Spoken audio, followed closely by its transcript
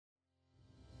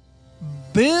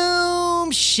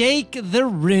Boom! Shake the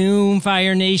room,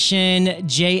 Fire Nation.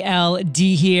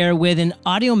 JLD here with an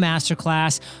audio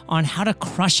masterclass on how to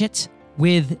crush it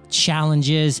with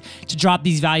challenges. To drop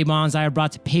these value bombs, I have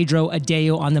brought to Pedro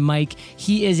Adao on the mic.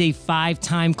 He is a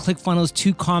 5-time ClickFunnels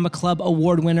 2 Comma Club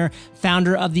award winner,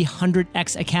 founder of the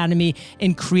 100X Academy,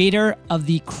 and creator of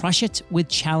the Crush It with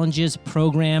Challenges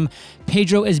program.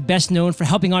 Pedro is best known for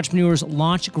helping entrepreneurs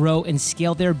launch, grow, and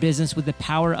scale their business with the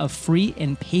power of free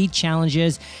and paid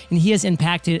challenges. And he has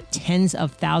impacted tens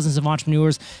of thousands of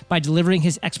entrepreneurs by delivering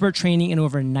his expert training in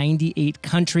over 98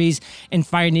 countries. And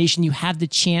Fire Nation, you have the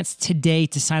chance today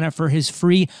to sign up for his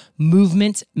free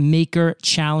Movement Maker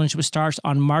Challenge, which starts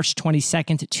on March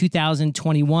 22nd,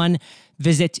 2021.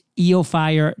 Visit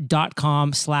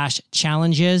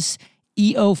eofire.com/challenges.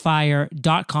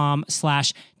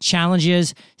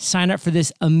 eofire.com/challenges. Sign up for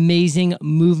this amazing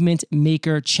Movement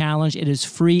Maker Challenge. It is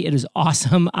free. It is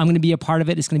awesome. I'm going to be a part of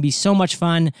it. It's going to be so much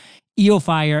fun.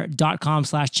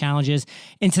 eofire.com/challenges.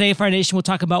 And today, Fire Nation, we'll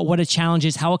talk about what a challenge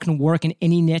is, how it can work in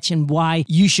any niche, and why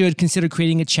you should consider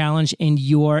creating a challenge in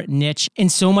your niche, and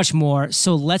so much more.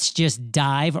 So let's just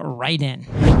dive right in.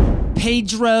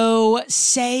 Pedro,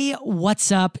 say what's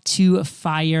up to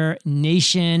Fire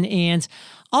Nation. And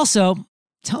also,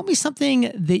 tell me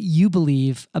something that you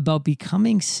believe about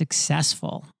becoming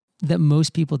successful that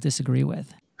most people disagree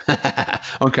with.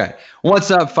 Okay. What's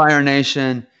up, Fire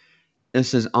Nation?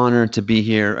 This is honored to be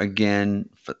here again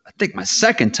for, I think, my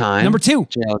second time. Number 2.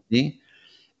 JLD.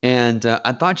 And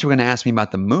I thought you were going to ask me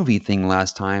about the movie thing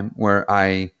last time where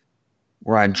I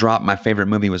dropped my favorite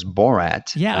movie was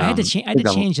Borat. Yeah, I had to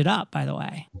change it up, by the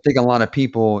way. I think a lot of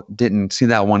people didn't see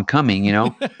that one coming, you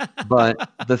know? But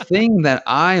the thing that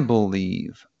I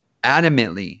believe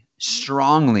adamantly,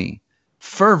 strongly,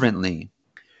 fervently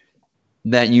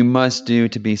that you must do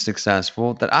to be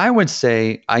successful, that I would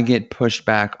say I get pushed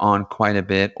back on quite a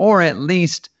bit, or at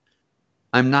least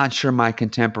I'm not sure my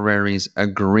contemporaries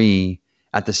agree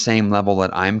at the same level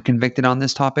that I'm convicted on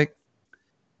this topic.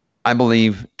 I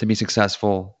believe to be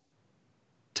successful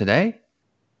today,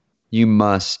 you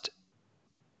must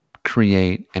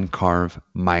create and carve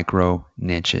micro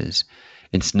niches.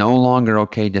 It's no longer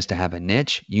okay just to have a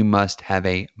niche. You must have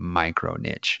a micro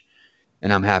niche.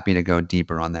 And I'm happy to go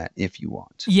deeper on that if you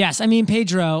want. Yes. I mean,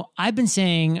 Pedro, I've been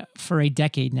saying for a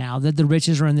decade now that the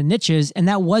riches are in the niches, and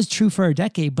that was true for a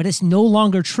decade, but it's no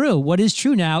longer true. What is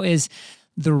true now is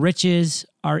the riches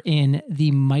are in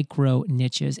the micro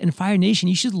niches. And Fire Nation,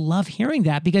 you should love hearing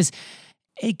that, because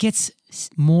it gets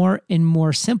more and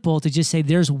more simple to just say,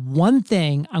 there's one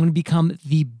thing I'm going to become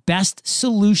the best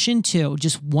solution to,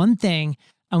 just one thing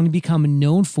I'm going to become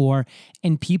known for,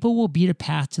 and people will beat a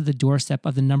path to the doorstep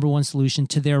of the number one solution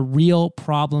to their real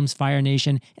problems, Fire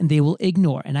Nation, and they will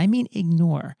ignore, and I mean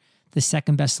ignore, the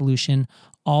second best solution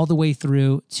all the way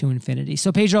through to infinity.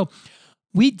 So Pedro,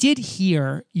 we did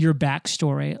hear your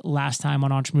backstory last time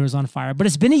on Entrepreneurs on Fire, but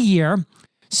it's been a year.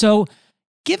 So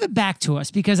give it back to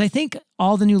us, because I think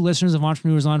all the new listeners of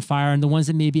Entrepreneurs on Fire and the ones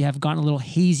that maybe have gotten a little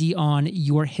hazy on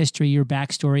your history, your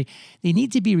backstory, they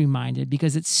need to be reminded,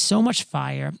 because it's so much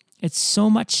fire. It's so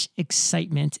much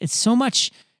excitement. It's so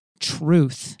much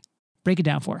truth. Break it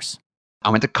down for us. I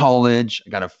went to college.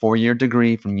 I got a 4-year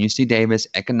degree from UC Davis,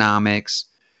 economics,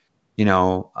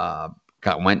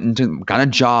 got a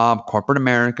job, corporate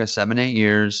America, 7-8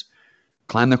 years,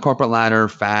 climbed the corporate ladder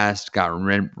fast, got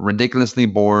ridiculously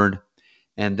bored,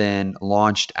 and then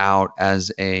launched out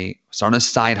started a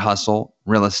side hustle,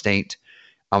 real estate.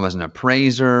 I was an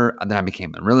appraiser, then I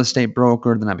became a real estate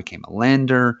broker, then I became a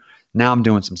lender. Now I'm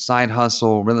doing some side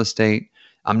hustle, real estate.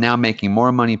 I'm now making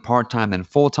more money part-time than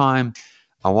full-time.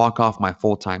 I walk off my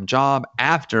full-time job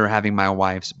after having my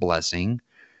wife's blessing,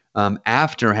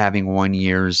 after having 1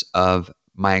 year of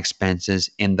my expenses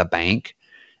in the bank,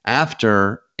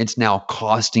 after it's now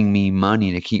costing me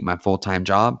money to keep my full-time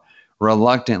job.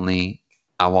 Reluctantly,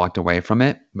 I walked away from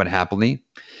it, but happily.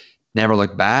 Never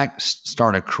looked back,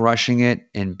 started crushing it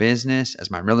in business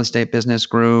as my real estate business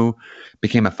grew,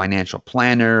 became a financial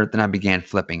planner. Then I began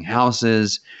flipping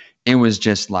houses. It was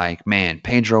just like, man,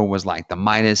 Pedro was like the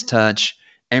Midas touch.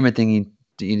 Everything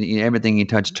he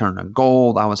touched turned to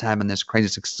gold. I was having this crazy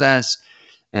success.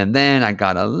 And then I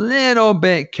got a little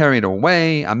bit carried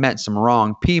away. I met some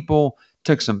wrong people,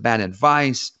 took some bad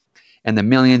advice, and the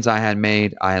millions I had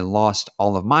made, I lost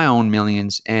all of my own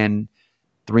millions and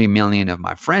 3 million of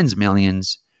my friends'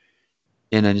 millions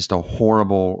in just a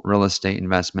horrible real estate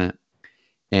investment.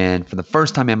 And for the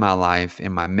first time in my life,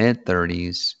 in my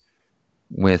mid-30s,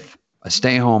 with a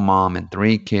stay-at-home mom and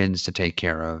 3 kids to take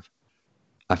care of,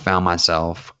 I found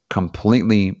myself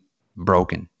completely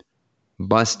broken,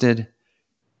 busted,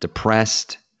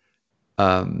 depressed,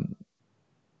 um,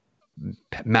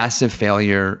 massive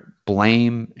failure,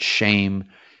 blame, shame.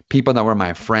 People that were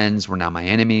my friends were now my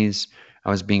enemies. I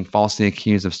was being falsely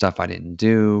accused of stuff I didn't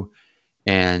do,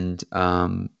 and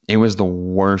it was the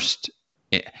worst.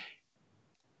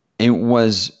 It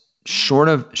was short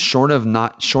of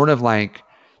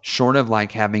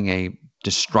like having a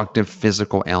destructive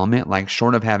physical ailment, like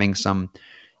short of having some,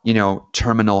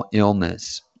 terminal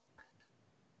illness.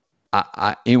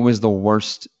 It was the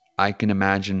worst I can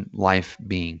imagine life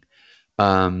being.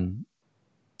 Um,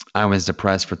 I was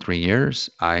depressed for 3 years.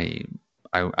 I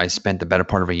spent the better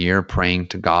part of a year praying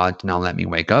to God to not let me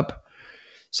wake up,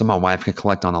 so my wife could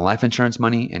collect on the life insurance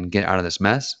money and get out of this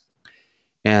mess.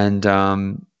 And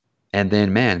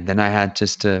then, man, then I had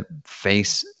just to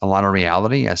face a lot of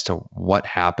reality as to what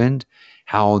happened.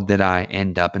 How did I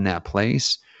end up in that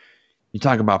place? You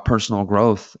talk about personal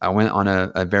growth. I went on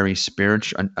a very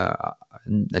spiritual,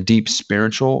 a deep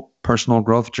spiritual personal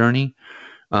growth journey.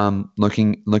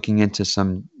 Looking into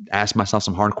asked myself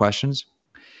some hard questions,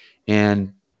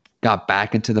 and got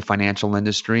back into the financial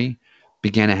industry.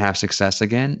 Began to have success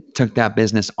again. Took that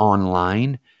business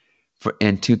online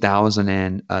in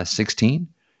 2016.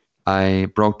 I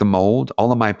broke the mold.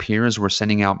 All of my peers were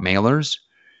sending out mailers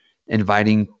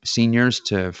inviting seniors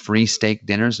to free steak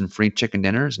dinners and free chicken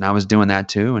dinners. And I was doing that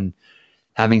too and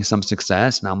having some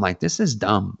success. And I'm like, this is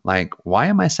dumb. Like, why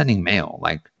am I sending mail?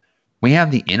 Like, we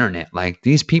have the internet. Like,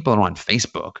 these people are on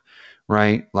Facebook,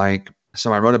 right? Like,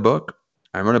 so I wrote a book.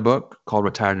 I wrote a book called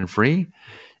Retired and Free.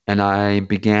 And I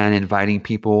began inviting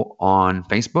people on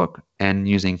Facebook and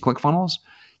using ClickFunnels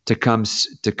to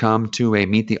come to a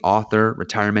Meet the Author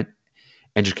retirement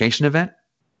education event.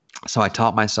 So I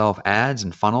taught myself ads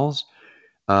and funnels.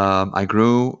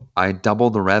 I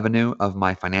doubled the revenue of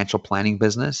my financial planning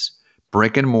business,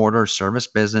 brick and mortar service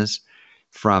business,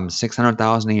 from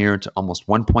 600,000 a year to almost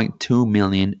 1.2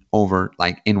 million over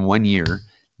like in 1 year.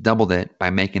 Doubled it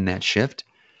by making that shift.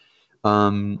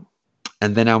 And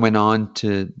then I went on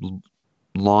to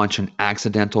launch an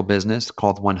accidental business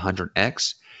called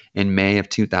 100X in May of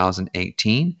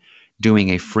 2018, doing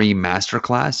a free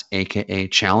masterclass, aka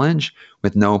challenge,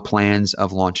 with no plans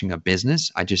of launching a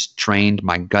business. I just trained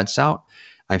my guts out.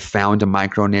 I found a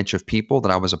micro niche of people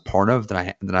that I was a part of,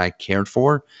 that I cared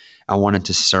for, I wanted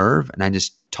to serve, and I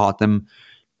just taught them.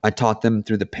 I taught them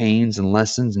through the pains and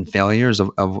lessons and failures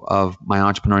of my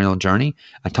entrepreneurial journey.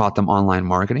 I taught them online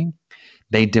marketing.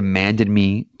 They demanded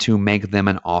me to make them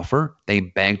an offer. They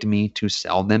begged me to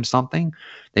sell them something.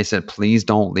 They said, please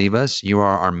don't leave us. You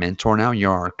are our mentor now.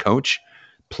 You're our coach.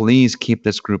 Please keep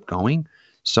this group going.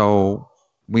 So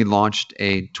we launched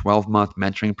a 12-month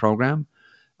mentoring program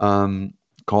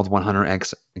called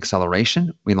 100X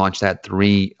Acceleration. We launched that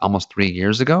almost 3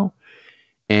 years ago.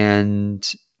 And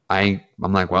I'm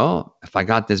like, well, if I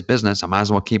got this business, I might as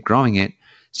well keep growing it.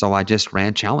 So I just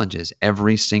ran challenges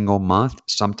every single month,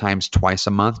 sometimes twice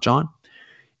a month, John.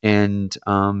 And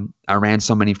I ran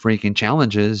so many freaking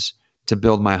challenges to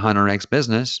build my 100X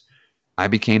business. I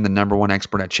became the number one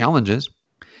expert at challenges.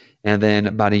 And then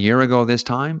about a year ago this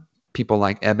time, people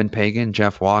like Eben Pagan,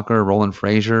 Jeff Walker, Roland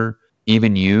Frazier,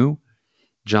 even you,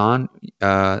 John,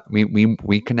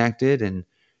 we connected, and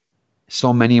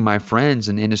so many of my friends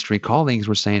and industry colleagues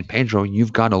were saying, Pedro,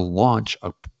 you've got to launch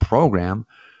a program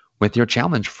with your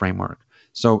challenge framework.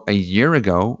 So a year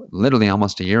ago, literally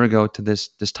almost a year ago to this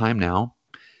time now,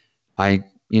 I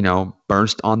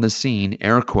burst on the scene,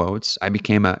 air quotes. I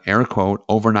became a air quote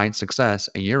overnight success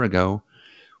a year ago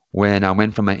when I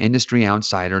went from an industry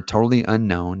outsider, totally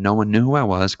unknown. No one knew who I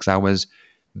was because I was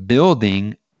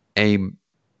building a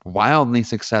wildly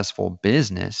successful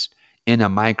business in a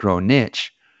micro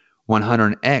niche.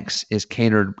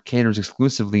 100X caters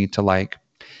exclusively to like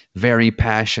very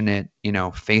passionate,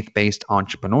 faith-based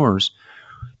entrepreneurs.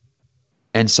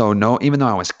 And so even though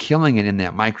I was killing it in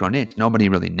that micro niche, nobody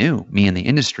really knew me in the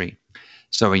industry.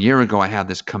 So a year ago, I had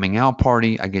this coming out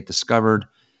party. I get discovered.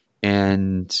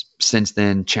 And since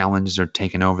then, challenges are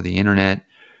taking over the internet.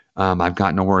 I've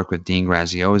gotten to work with Dean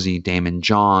Graziosi, Damon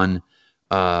John,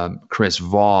 Chris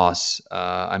Voss.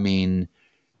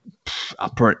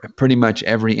 Pretty much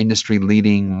every industry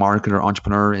leading marketer,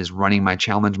 entrepreneur is running my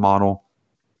challenge model.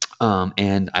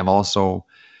 And I've also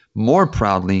more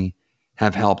proudly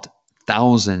have helped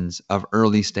thousands of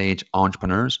early stage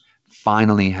entrepreneurs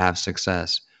finally have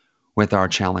success with our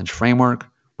challenge framework.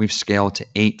 We've scaled to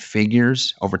 8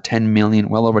 figures, well over 10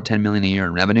 million a year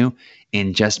in revenue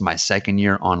in just my second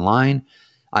year online.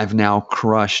 I've now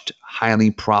crushed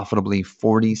highly profitably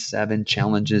 47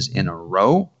 challenges in a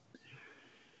row.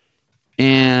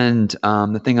 And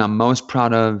the thing I'm most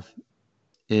proud of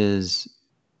is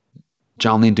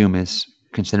John Lee Dumas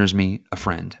considers me a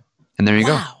friend. And there you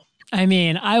go. Wow. I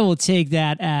mean, I will take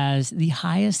that as the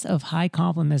highest of high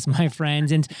compliments, my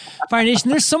friends. And Fire Nation,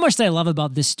 there's so much that I love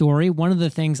about this story. One of the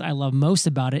things I love most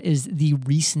about it is the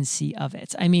recency of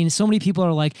it. I mean, so many people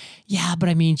are like, yeah, but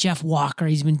I mean, Jeff Walker,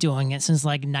 he's been doing it since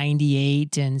like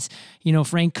 98. And,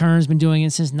 Frank Kern's been doing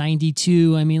it since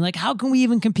 92. I mean, like, how can we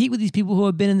even compete with these people who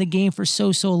have been in the game for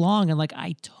so long? And like,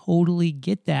 I totally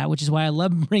get that, which is why I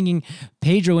love bringing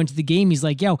Pedro into the game. He's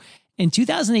like, yo, in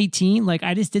 2018, like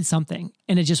I just did something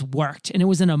and it just worked. And it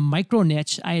was in a micro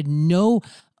niche. I had no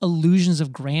illusions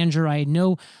of grandeur. I had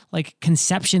no like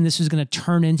conception this was going to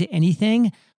turn into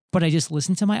anything, but I just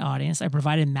listened to my audience. I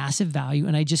provided massive value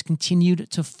and I just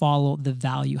continued to follow the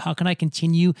value. How can I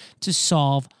continue to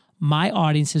solve my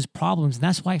audience's problems? And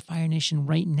that's why Fire Nation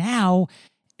right now,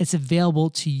 it's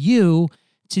available to you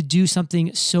to do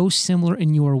something so similar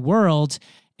in your world.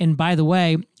 And by the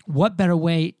way, what better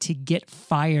way to get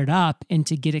fired up and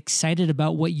to get excited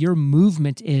about what your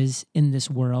movement is in this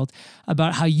world,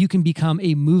 about how you can become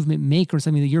a movement maker,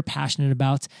 something that you're passionate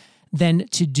about, than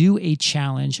to do a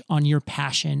challenge on your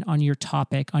passion, on your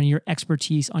topic, on your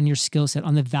expertise, on your skill set,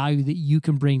 on the value that you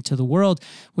can bring to the world,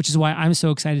 which is why I'm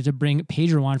so excited to bring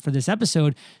Pedro on for this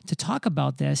episode to talk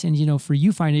about this. And, for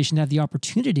you, Fire Nation, to have the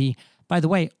opportunity, by the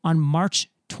way, on March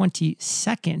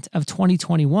 22nd of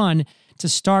 2021, to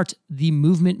start the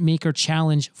Movement Maker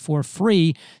Challenge for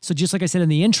free. So just like I said in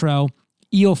the intro,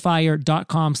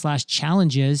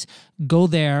 eofire.com/challenges. Go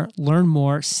there, learn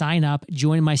more, sign up,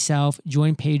 join myself,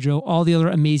 join Pedro. All the other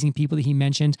amazing people that he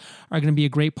mentioned are going to be a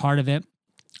great part of it.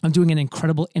 I'm doing an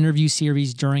incredible interview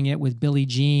series during it with Billie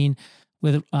Jean,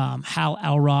 with Hal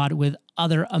Elrod, with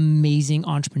other amazing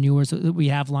entrepreneurs that we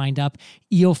have lined up.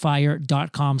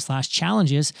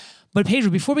 eofire.com/challenges. But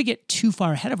Pedro, before we get too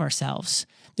far ahead of ourselves,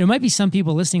 there might be some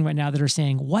people listening right now that are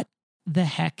saying, what the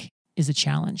heck is a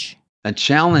challenge? A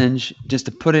challenge, just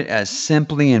to put it as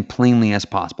simply and plainly as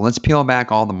possible. Let's peel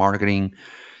back all the marketing.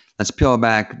 Let's peel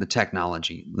back the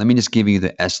technology. Let me just give you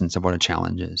the essence of what a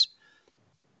challenge is.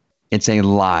 It's a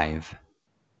live,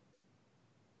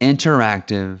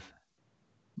 interactive,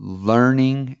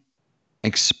 learning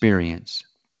experience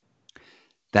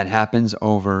that happens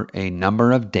over a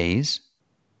number of days.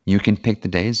 You can pick the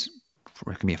days.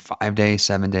 It can be 5 days,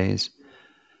 7 days,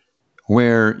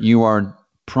 where you are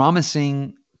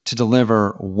promising to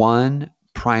deliver one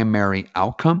primary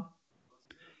outcome.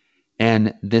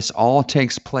 And this all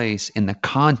takes place in the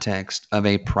context of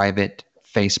a private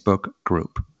Facebook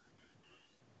group.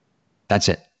 That's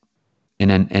it.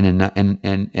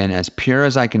 And as pure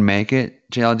as I can make it,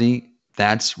 JLD,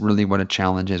 that's really what a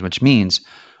challenge is, which means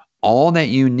all that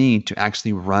you need to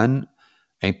actually run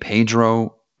a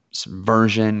Pedro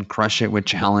version, crush it with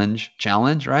challenge,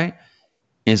 right,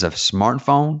 is a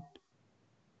smartphone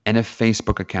and a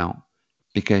Facebook account,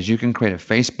 because you can create a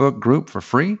Facebook group for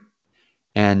free.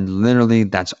 And literally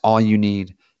that's all you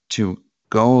need to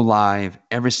go live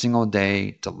every single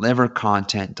day, deliver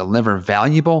content, deliver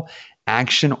valuable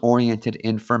action-oriented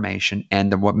information.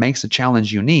 And what makes the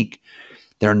challenge unique,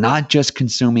 they're not just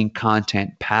consuming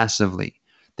content passively.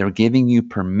 They're giving you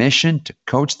permission to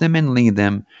coach them and lead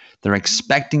them. They're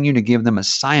expecting you to give them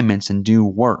assignments and do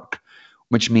work,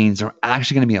 which means they're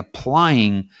actually going to be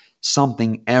applying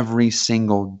something every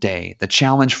single day. The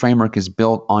challenge framework is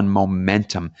built on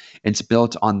momentum. It's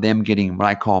built on them getting what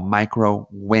I call micro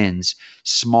wins,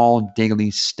 small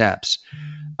daily steps,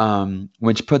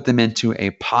 which put them into a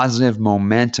positive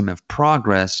momentum of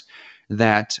progress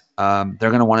that they're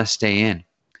going to want to stay in.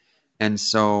 And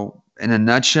so in a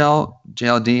nutshell,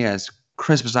 JLD, as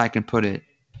crisp as I can put it,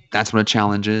 that's what a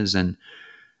challenge is. And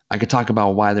I could talk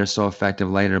about why they're so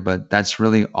effective later, but that's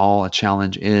really all a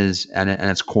challenge is at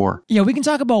its core. Yeah, we can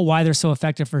talk about why they're so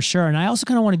effective for sure. And I also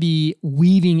kind of want to be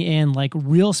weaving in like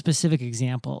real specific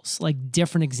examples, like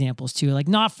different examples too, like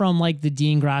not from like the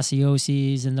Dean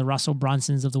Graciosis and the Russell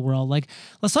Brunsons of the world. Like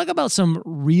let's talk about some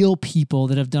real people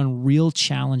that have done real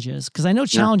challenges, because I know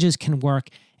challenges can work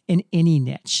in any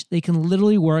niche. They can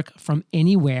literally work from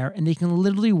anywhere and they can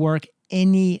literally work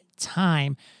any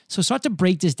time. So start to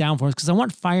break this down for us, because I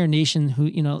want Fire Nation, who,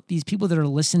 these people that are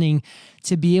listening,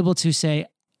 to be able to say,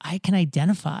 I can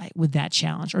identify with that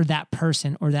challenge or that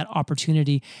person or that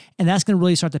opportunity. And that's going to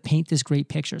really start to paint this great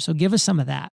picture. So give us some of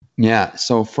that. Yeah.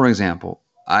 So for example,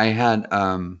 I had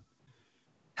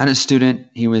a student.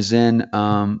 He was in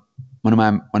one of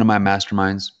my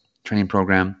masterminds training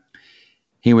program.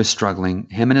 He was struggling.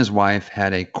 Him and his wife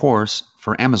had a course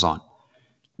for Amazon.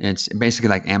 It's basically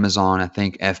like Amazon, I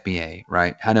think FBA,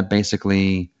 right? How to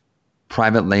basically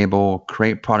private label,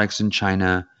 create products in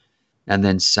China, and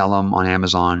then sell them on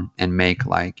Amazon and make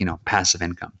passive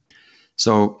income.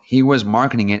 So he was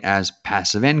marketing it as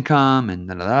passive income and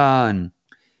da da da. And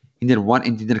he did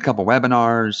a couple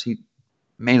webinars. He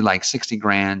made like 60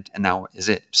 grand, and now is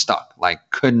it stuck? Like,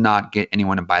 could not get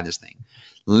anyone to buy this thing.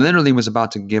 Literally was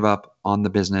about to give up on the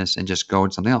business and just go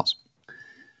to something else.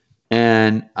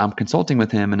 And I'm consulting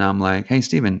with him, and I'm like, hey,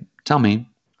 Steven, tell me,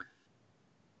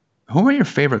 who are your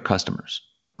favorite customers?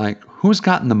 Like, who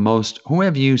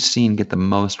have you seen get the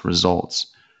most results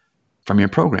from your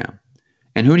program?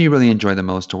 And who do you really enjoy the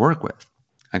most to work with?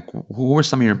 Like, who are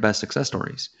some of your best success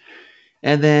stories?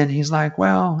 And then he's like,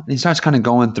 well, he starts kind of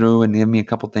going through and giving me a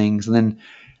couple things. And then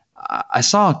I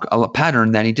saw a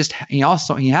pattern that he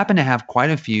happened to have quite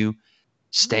a few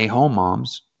stay-home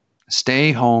moms,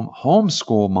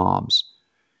 homeschool moms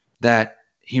that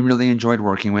he really enjoyed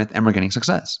working with and were getting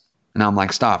success. And I'm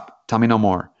like, stop, tell me no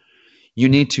more. You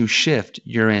need to shift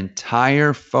your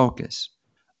entire focus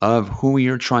of who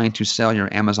you're trying to sell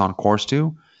your Amazon course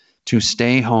to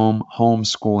stay-home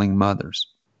homeschooling mothers.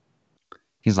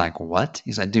 He's like, what?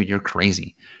 He's like, dude, you're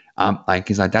crazy.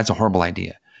 He's like, that's a horrible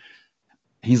idea.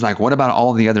 He's like, what about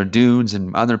all the other dudes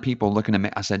and other people looking at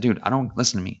me? I said, dude,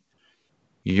 listen to me.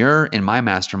 You're in my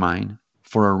mastermind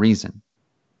for a reason.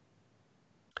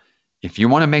 If you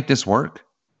want to make this work,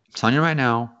 I'm telling you right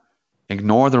now,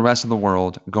 ignore the rest of the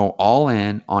world. Go all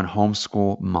in on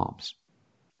homeschool moms.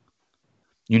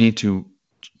 You need to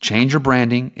change your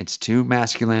branding. It's too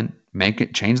masculine.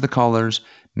 Change the colors,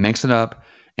 mix it up,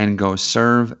 and go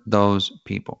serve those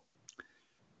people.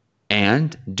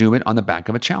 And do it on the back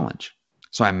of a challenge.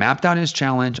 So I mapped out his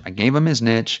challenge. I gave him his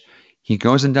niche. He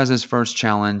goes and does his first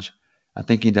challenge. I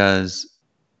think he does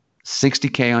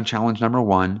 60K on challenge number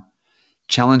 1.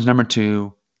 Challenge number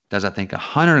 2 does, I think,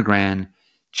 100 grand.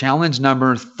 Challenge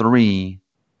number 3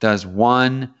 does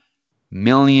 $1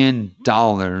 million,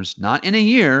 not in a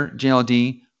year,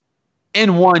 JLD,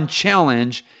 in one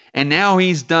challenge. And now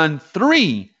he's done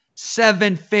 3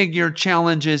 7-figure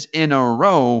challenges in a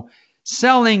row,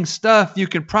 selling stuff you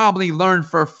could probably learn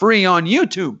for free on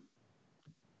YouTube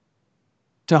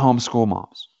to homeschool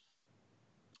moms.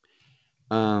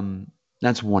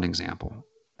 That's one example.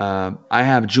 I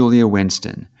have Julia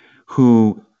Winston,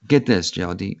 who, get this,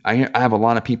 JLD, I have a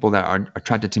lot of people that are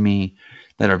attracted to me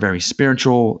that are very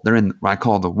spiritual. They're in what I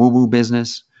call the woo-woo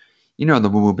business. You know the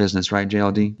woo-woo business, right,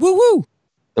 JLD? Woo-woo!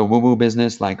 The woo-woo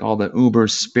business, like all the uber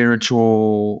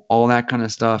spiritual, all that kind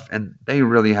of stuff. And they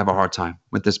really have a hard time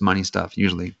with this money stuff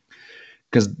usually,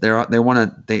 because they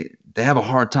have a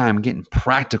hard time getting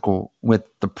practical with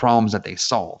the problems that they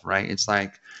solve, right? It's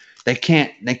like they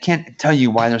can't tell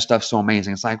you why their stuff's so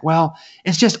amazing. It's like, well,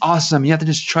 it's just awesome. You have to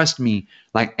just trust me.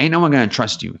 Like, ain't no one gonna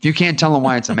trust you if you can't tell them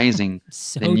why it's amazing.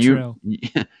 True.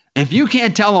 If you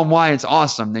can't tell them why it's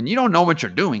awesome, then you don't know what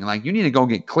you're doing. Like, you need to go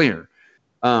get clear.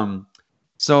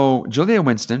 So Julia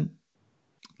Winston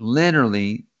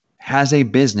literally has a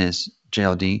business,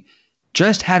 JLD,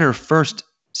 just had her first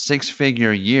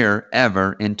 6-figure year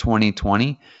ever in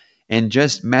 2020, and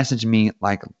just messaged me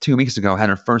like 2 weeks ago, had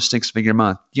her first 6-figure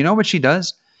month. You know what she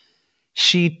does?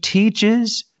 She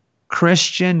teaches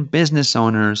Christian business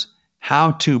owners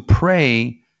how to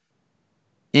pray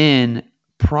in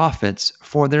profits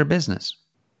for their business.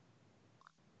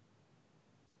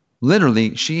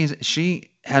 Literally, she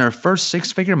had her first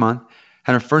 6-figure month,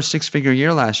 had her first 6-figure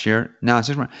year last year. Now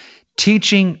it's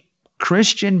teaching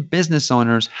Christian business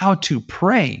owners how to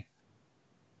pray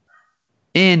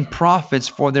in profits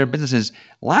for their businesses.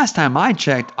 Last time I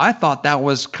checked, I thought that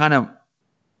was kind of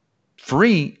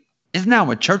free. Isn't that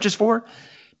what church is for?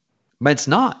 But it's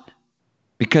not.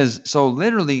 Because so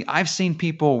literally, I've seen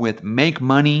people with make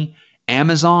money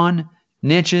Amazon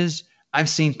niches. I've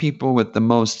seen people with the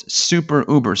most super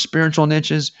uber spiritual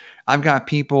niches. I've got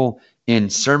people in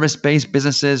service-based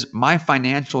businesses. My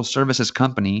financial services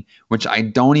company, which I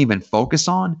don't even focus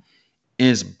on,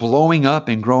 is blowing up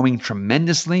and growing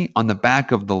tremendously on the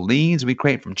back of the leads we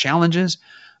create from challenges.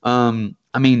 I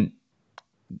mean,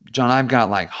 John, I've got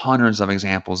like hundreds of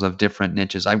examples of different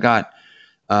niches. I've got,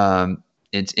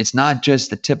 it's not just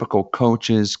the typical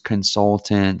coaches,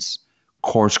 consultants,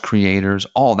 course creators,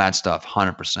 all that stuff,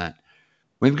 100%.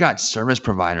 We've got service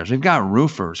providers. We've got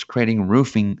roofers creating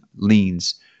roofing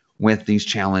leads with these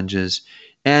challenges.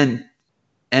 And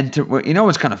you know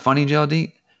what's kind of funny,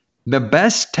 JLD? The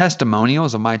best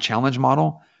testimonials of my challenge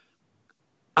model,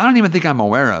 I don't even think I'm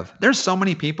aware of. There's so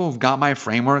many people who've got my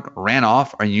framework, ran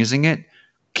off, are using it,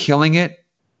 killing it.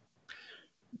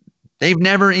 They've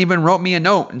never even wrote me a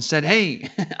note and said, "Hey,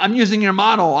 I'm using your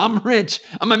model. I'm rich.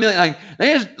 I'm a million."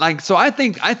 So I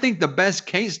think the best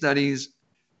case studies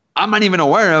I'm not even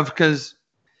aware of, because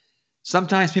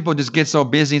sometimes people just get so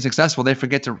busy and successful they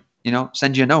forget to,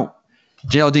 send you a note.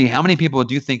 JLD, how many people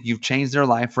do you think you've changed their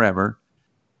life forever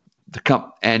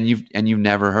and you've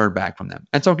never heard back from them?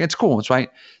 It's okay. It's cool. It's right.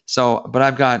 So, but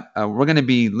I've got, we're going to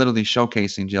be literally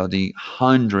showcasing, JLD,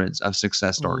 hundreds of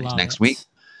success stories Love next week it.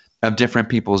 of different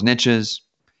people's niches,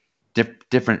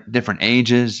 different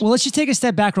ages. Well, let's just take a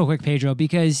step back real quick, Pedro,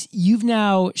 because you've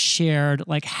now shared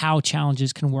like how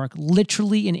challenges can work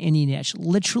literally in any niche,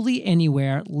 literally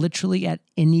anywhere, literally at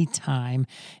any time.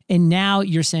 And now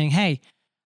you're saying, hey,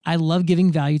 I love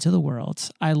giving value to the world.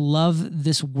 I love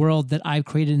this world that I've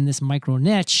created in this micro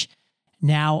niche.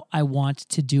 Now I want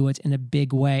to do it in a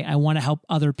big way. I want to help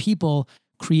other people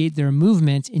create their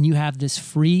movement. And you have this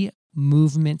free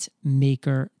Movement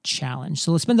Maker Challenge.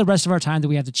 So let's spend the rest of our time that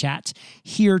we have to chat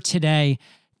here today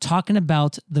talking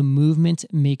about the Movement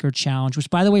Maker Challenge, which,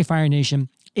 by the way, Fire Nation,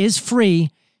 is free,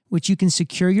 which you can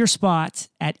secure your spot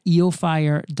at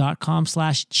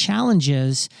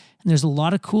eofire.com/challenges. And there's a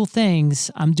lot of cool things.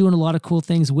 I'm doing a lot of cool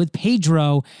things with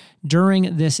Pedro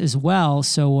during this as well.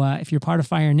 So if you're part of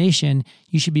Fire Nation,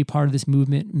 you should be part of this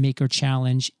Movement Maker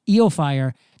Challenge.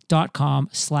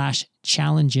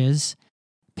 eofire.com/challenges.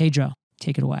 Pedro,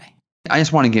 take it away. I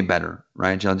just want to get better,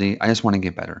 right, JLD? I just want to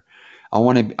get better. I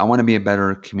want to be a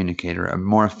better communicator, a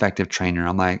more effective trainer.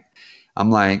 I'm like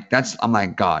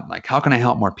God, like, how can I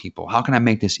help more people? How can I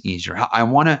make this easier? I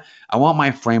want my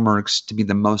frameworks to be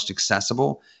the most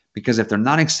accessible, because if they're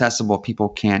not accessible, people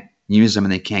can't use them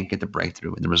and they can't get the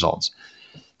breakthrough and the results.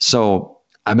 So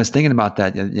I was thinking about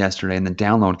that yesterday and the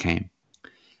download came.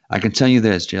 I can tell you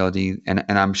this, JLD, and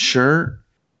I'm sure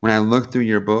when I look through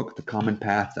your book, The Common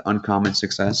Path to Uncommon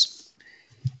Success,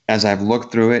 as I've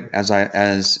looked through it,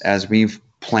 as we've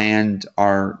planned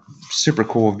our super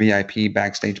cool VIP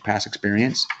backstage pass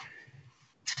experience,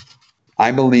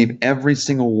 I believe every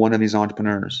single one of these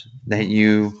entrepreneurs that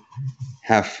you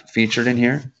have featured in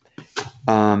here,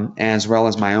 as well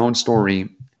as my own story,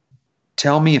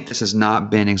 tell me if this has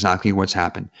not been exactly what's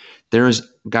happened.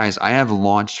 Guys, I have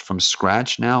launched from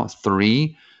scratch now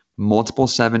 3 multiple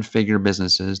 7-figure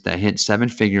businesses that hit 7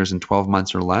 figures in 12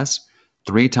 months or less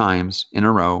 3 times in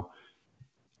a row.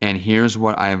 And here's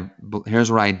what I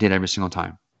did every single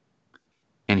time.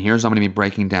 And here's what I'm going to be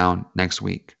breaking down next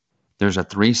week. There's a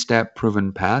 3-step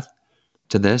proven path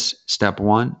to this. Step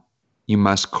 1, you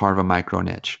must carve a micro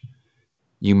niche.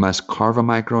 You must carve a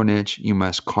micro niche. You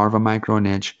must carve a micro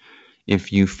niche.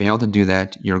 If you fail to do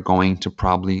that, you're going to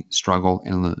probably struggle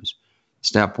and lose.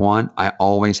 Step 1, I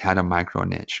always had a micro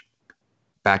niche.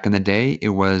 Back in the day, it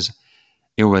was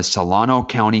Solano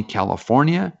County,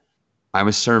 California. I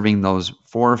was serving those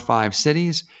 4 or 5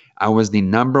 cities. I was the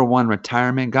 #1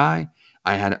 retirement guy.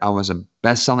 I was a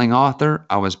best-selling author.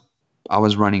 I was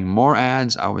running more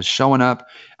ads. I was showing up.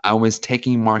 I was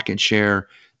taking market share.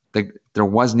 There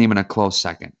wasn't even a close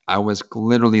second. I was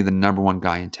literally the #1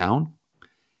 guy in town.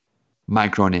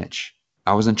 Micro niche.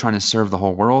 I wasn't trying to serve the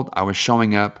whole world. I was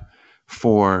showing up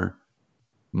for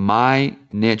my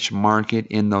niche market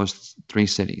in those 3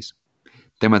 cities.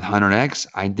 Then with 100X,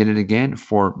 I did it again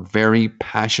for very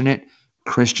passionate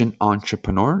Christian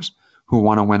entrepreneurs who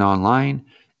want to win online.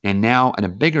 And now at a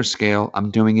bigger scale,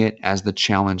 I'm doing it as the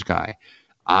challenge guy.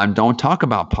 I don't talk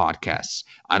about podcasts.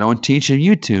 I don't teach on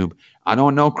YouTube. I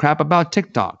don't know crap about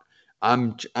TikTok.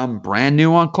 I'm brand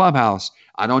new on Clubhouse.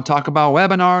 I don't talk about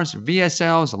webinars,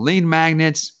 VSLs, lead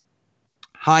magnets,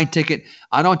 high ticket.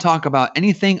 I don't talk about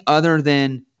anything other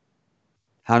than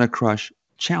how to crush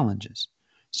challenges.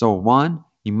 So 1,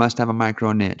 you must have a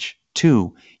micro niche.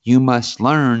 2, you must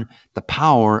learn the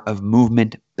power of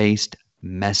movement-based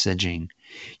messaging.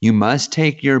 You must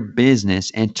take your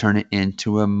business and turn it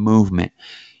into a movement.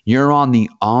 You're on the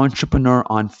Entrepreneur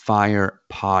on Fire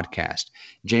podcast.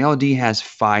 JLD has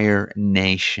Fire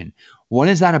Nation. What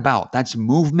is that about? That's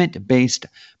movement-based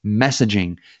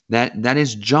messaging. That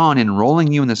is John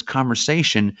enrolling you in this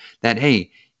conversation that,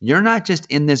 hey, you're not just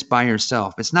in this by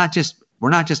yourself. We're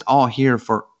not just all here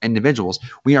for individuals.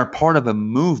 We are part of a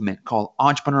movement called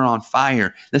Entrepreneur on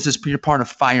Fire. You're part of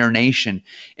Fire Nation.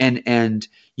 And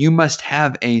you must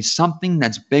have something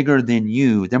that's bigger than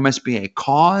you. There must be a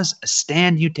cause, a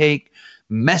stand you take,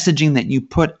 messaging that you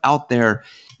put out there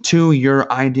to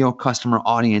your ideal customer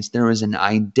audience. There is an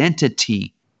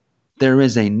identity. There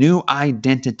is a new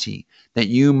identity that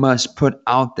you must put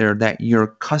out there that your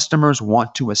customers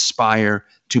want to aspire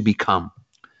to become.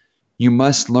 You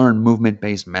must learn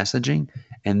movement-based messaging.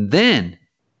 And then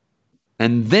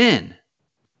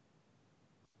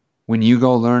when you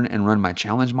go learn and run my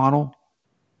challenge model,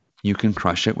 you can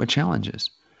crush it with challenges.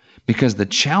 Because the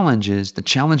challenge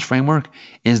framework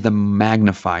is the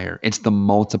magnifier. It's the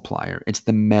multiplier. It's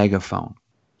the megaphone.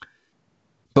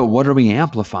 But what are we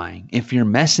amplifying? If your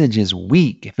message is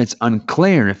weak, if it's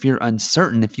unclear, if you're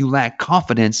uncertain, if you lack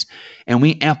confidence, and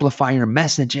we amplify your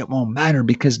message, it won't matter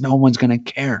because no one's going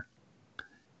to care.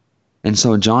 And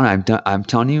so, John, I'm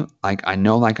telling you, like I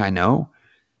know,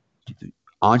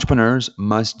 entrepreneurs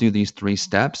must do these 3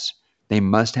 steps. They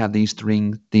must have these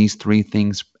three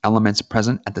things elements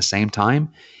present at the same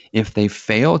time. If they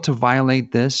fail to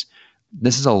violate this,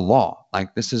 this is a law.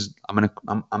 Like this is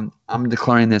I'm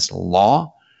declaring this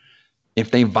law.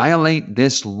 If they violate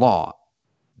this law,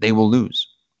 they will lose.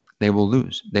 They will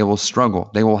lose. They will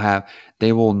struggle. They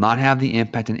will not have the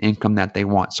impact and income that they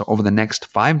want. So over the next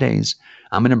 5 days,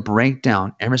 I'm going to break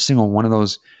down every single one of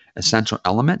those essential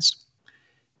elements.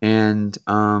 And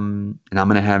I'm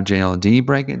going to have JLD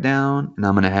break it down, and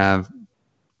I'm going to have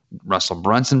Russell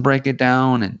Brunson break it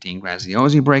down, and Dean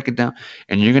Graziosi break it down,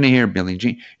 and you're going to hear Billy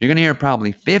Jean. You're going to hear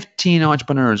probably 15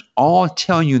 entrepreneurs all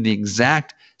tell you the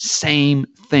exact same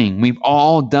thing. We've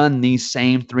all done these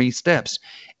same 3 steps.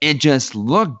 It just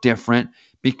looked different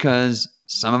because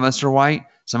some of us are white,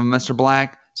 some of us are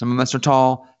black, some of us are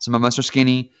tall, some of us are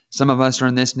skinny, some of us are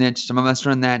in this niche, some of us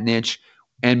are in that niche.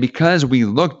 And because we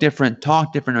look different,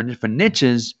 talk different on different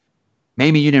niches,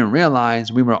 maybe you didn't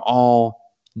realize we were all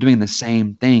doing the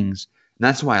same things. And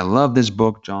that's why I love this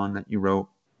book, John, that you wrote,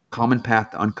 Common Path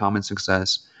to Uncommon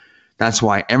Success. That's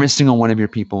why every single one of your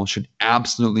people should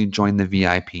absolutely join the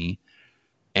VIP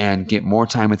and get more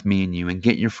time with me and you and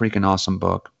get your freaking awesome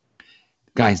book.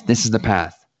 Guys, this is the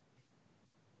path.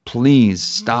 Please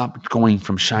stop going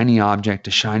from shiny object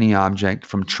to shiny object,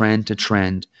 from trend to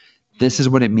trend. This is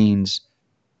what it means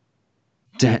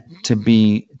to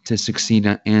succeed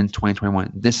in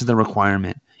 2021. This is the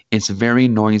requirement. It's a very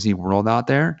noisy world out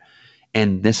there,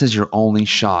 and this is your only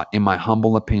shot, in my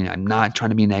humble opinion. I'm not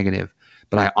trying to be negative,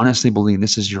 but I honestly believe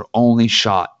this is your only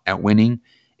shot at winning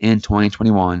in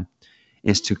 2021,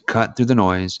 is to cut through the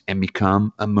noise and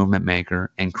become a movement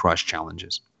maker and crush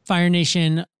challenges. Fire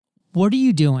Nation, what are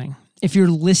you doing? If you're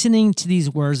listening to these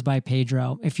words by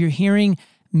Pedro, if you're hearing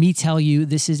me tell you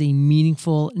this is a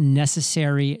meaningful,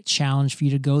 necessary challenge for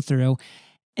you to go through,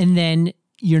 and then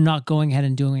you're not going ahead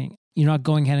and doing it. You're not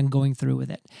going ahead and going through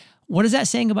with it. What is that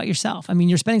saying about yourself? I mean,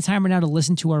 you're spending time right now to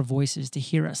listen to our voices, to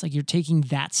hear us. Like, you're taking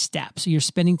that step. So you're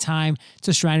spending time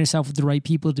to surround yourself with the right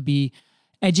people, to be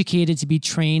educated, to be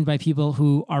trained by people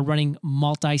who are running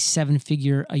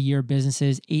multi-7-figure-a-year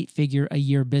businesses,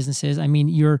 8-figure-a-year businesses. I mean,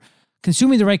 you're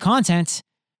consuming the right content.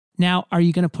 Now, are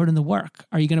you going to put in the work?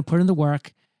 Are you going to put in the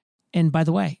work? And by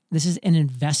the way, this is an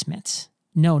investment.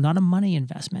 No, not a money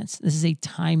investment. This is a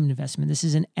time investment. This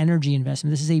is an energy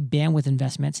investment. This is a bandwidth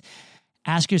investment.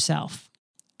 Ask yourself,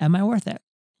 am I worth it?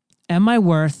 Am I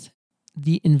worth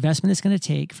the investment it's going to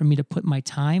take for me to put my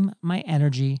time, my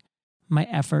energy, my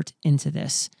effort into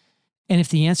this? And if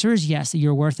the answer is yes, that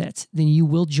you're worth it, then you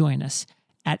will join us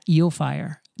at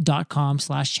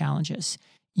eofire.com/challenges.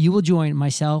 You will join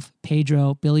myself,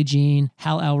 Pedro, Billy Jean,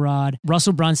 Hal Elrod,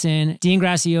 Russell Brunson, Dean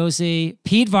Graziosi,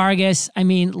 Pete Vargas. I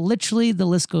mean, literally the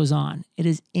list goes on. It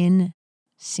is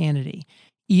insanity.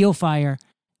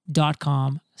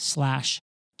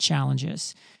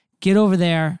 eofire.com/challenges. Get over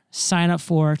there, sign up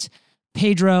for it.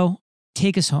 Pedro,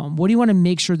 take us home. What do you want to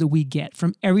make sure that we get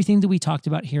from everything that we talked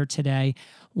about here today?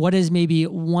 What is maybe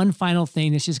one final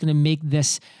thing that's just going to make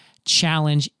this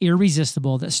challenge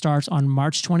irresistible, that starts on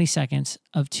March 22nd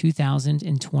of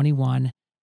 2021?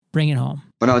 Bring it home.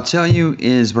 What I'll tell you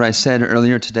is what I said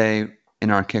earlier today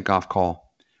in our kickoff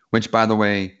call, which, by the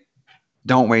way,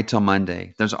 don't wait till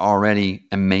Monday. There's already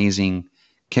amazing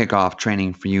kickoff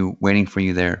training for you, waiting for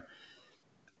you there.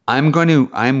 I'm going to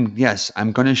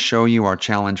show you our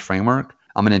challenge framework.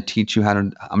 I'm going to teach you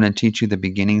the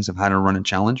beginnings of how to run a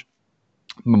challenge.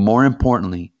 But more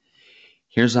importantly,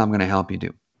 here's what I'm going to help you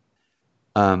do.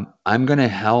 I'm going to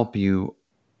help you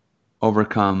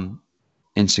overcome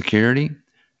insecurity.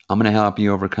 I'm going to help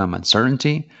you overcome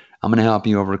uncertainty. I'm going to help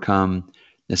you overcome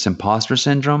this imposter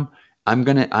syndrome. I'm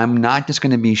not just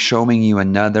going to be showing you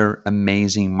another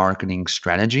amazing marketing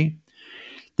strategy.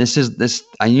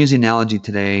 I use the analogy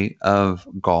today of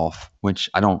golf, which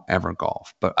I don't ever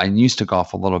golf, but I used to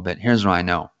golf a little bit. Here's what I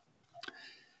know.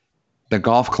 The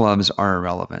golf clubs are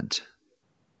irrelevant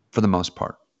for the most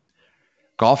part.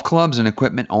 Golf clubs and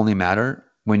equipment only matter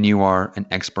when you are an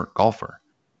expert golfer.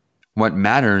 What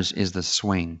matters is the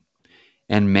swing.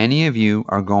 And many of you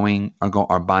are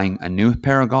buying a new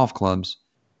pair of golf clubs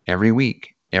every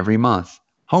week, every month,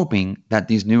 hoping that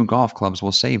these new golf clubs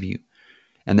will save you.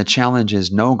 And the challenge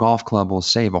is no golf club will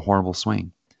save a horrible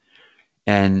swing.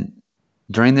 And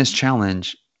during this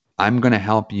challenge, I'm going to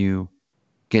help you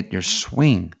get your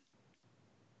swing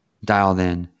dialed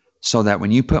in so that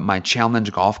when you put my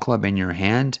challenge golf club in your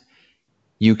hand,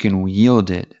 you can wield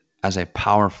it as a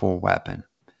powerful weapon.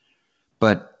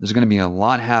 But there's going to be a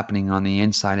lot happening on the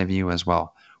inside of you as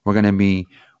well. We're going to be,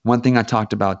 one thing I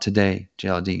talked about today,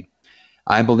 JLD,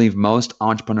 I believe most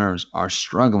entrepreneurs are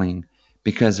struggling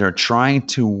because they're trying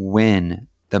to win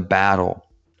the battle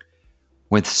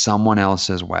with someone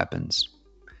else's weapons.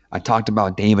 I talked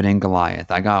about David and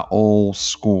Goliath. I got old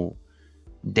school.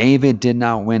 David did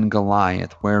not win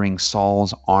Goliath wearing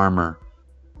Saul's armor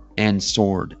and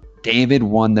sword. David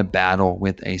won the battle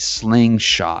with a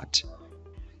slingshot.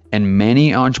 And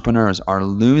many entrepreneurs are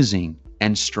losing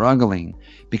and struggling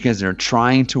because they're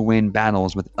trying to win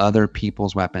battles with other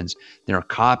people's weapons. They're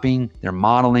copying, they're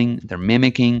modeling, they're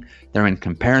mimicking, they're in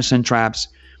comparison traps.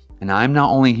 And I'm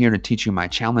not only here to teach you my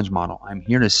challenge model, I'm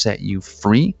here to set you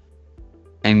free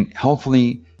and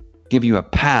hopefully give you a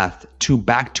path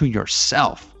back to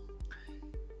yourself.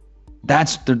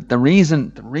 That's the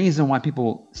reason why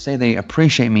people say they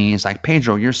appreciate me is like,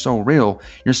 Pedro, you're so real,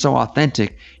 you're so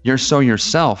authentic, you're so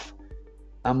yourself.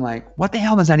 I'm like, what the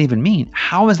hell does that even mean?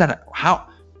 How is that?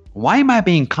 Why am I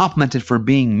being complimented for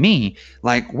being me?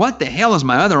 Like, what the hell is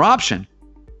my other option?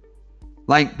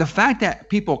 Like, the fact that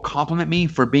people compliment me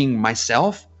for being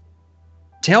myself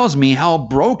tells me how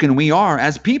broken we are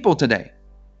as people today.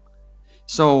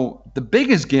 So the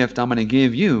biggest gift I'm going to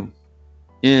give you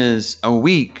is a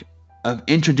week of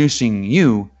introducing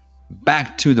you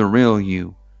back to the real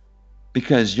you,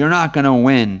 because you're not going to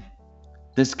win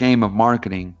this game of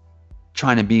marketing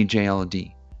trying to be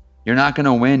JLD. You're not going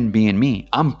to win being me.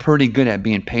 I'm pretty good at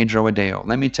being Pedro Adao.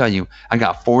 Let me tell you, I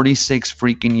got 46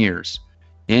 freaking years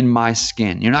in my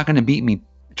skin. You're not going to beat me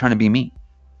trying to be me,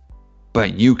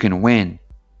 but you can win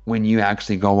when you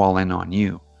actually go all in on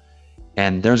you.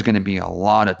 And there's going to be a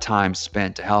lot of time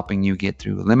spent helping you get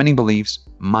through limiting beliefs,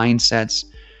 mindsets,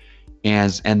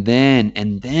 and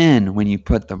then when you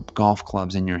put the golf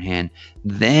clubs in your hand,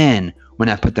 then when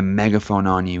I put the megaphone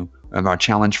on you of our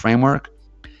challenge framework,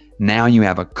 now you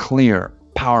have a clear,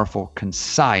 powerful,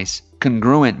 concise,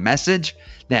 congruent message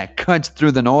that cuts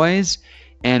through the noise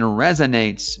and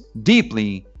resonates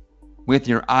deeply with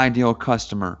your ideal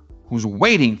customer who's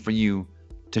waiting for you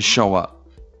to show up.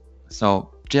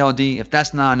 So JLD, if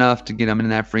that's not enough to get them into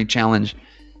that free challenge,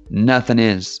 nothing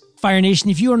is. Fire Nation,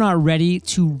 if you are not ready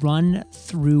to run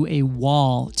through a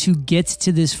wall to get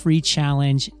to this free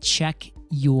challenge, check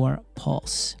your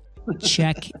pulse.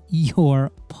 Check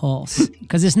your pulse,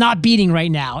 because it's not beating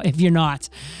right now if you're not.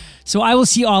 So I will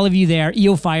see all of you there,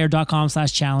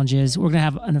 eofire.com/challenges. We're going to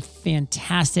have a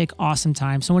fantastic, awesome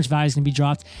time. So much value is going to be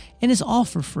dropped, and it's all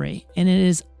for free, and it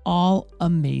is all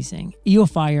amazing.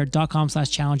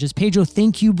 eofire.com/challenges. Pedro,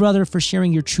 thank you, brother, for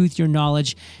sharing your truth, your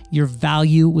knowledge, your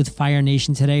value with Fire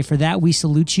Nation today. For that, we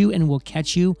salute you, and we'll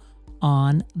catch you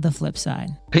on the flip side.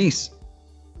 Peace.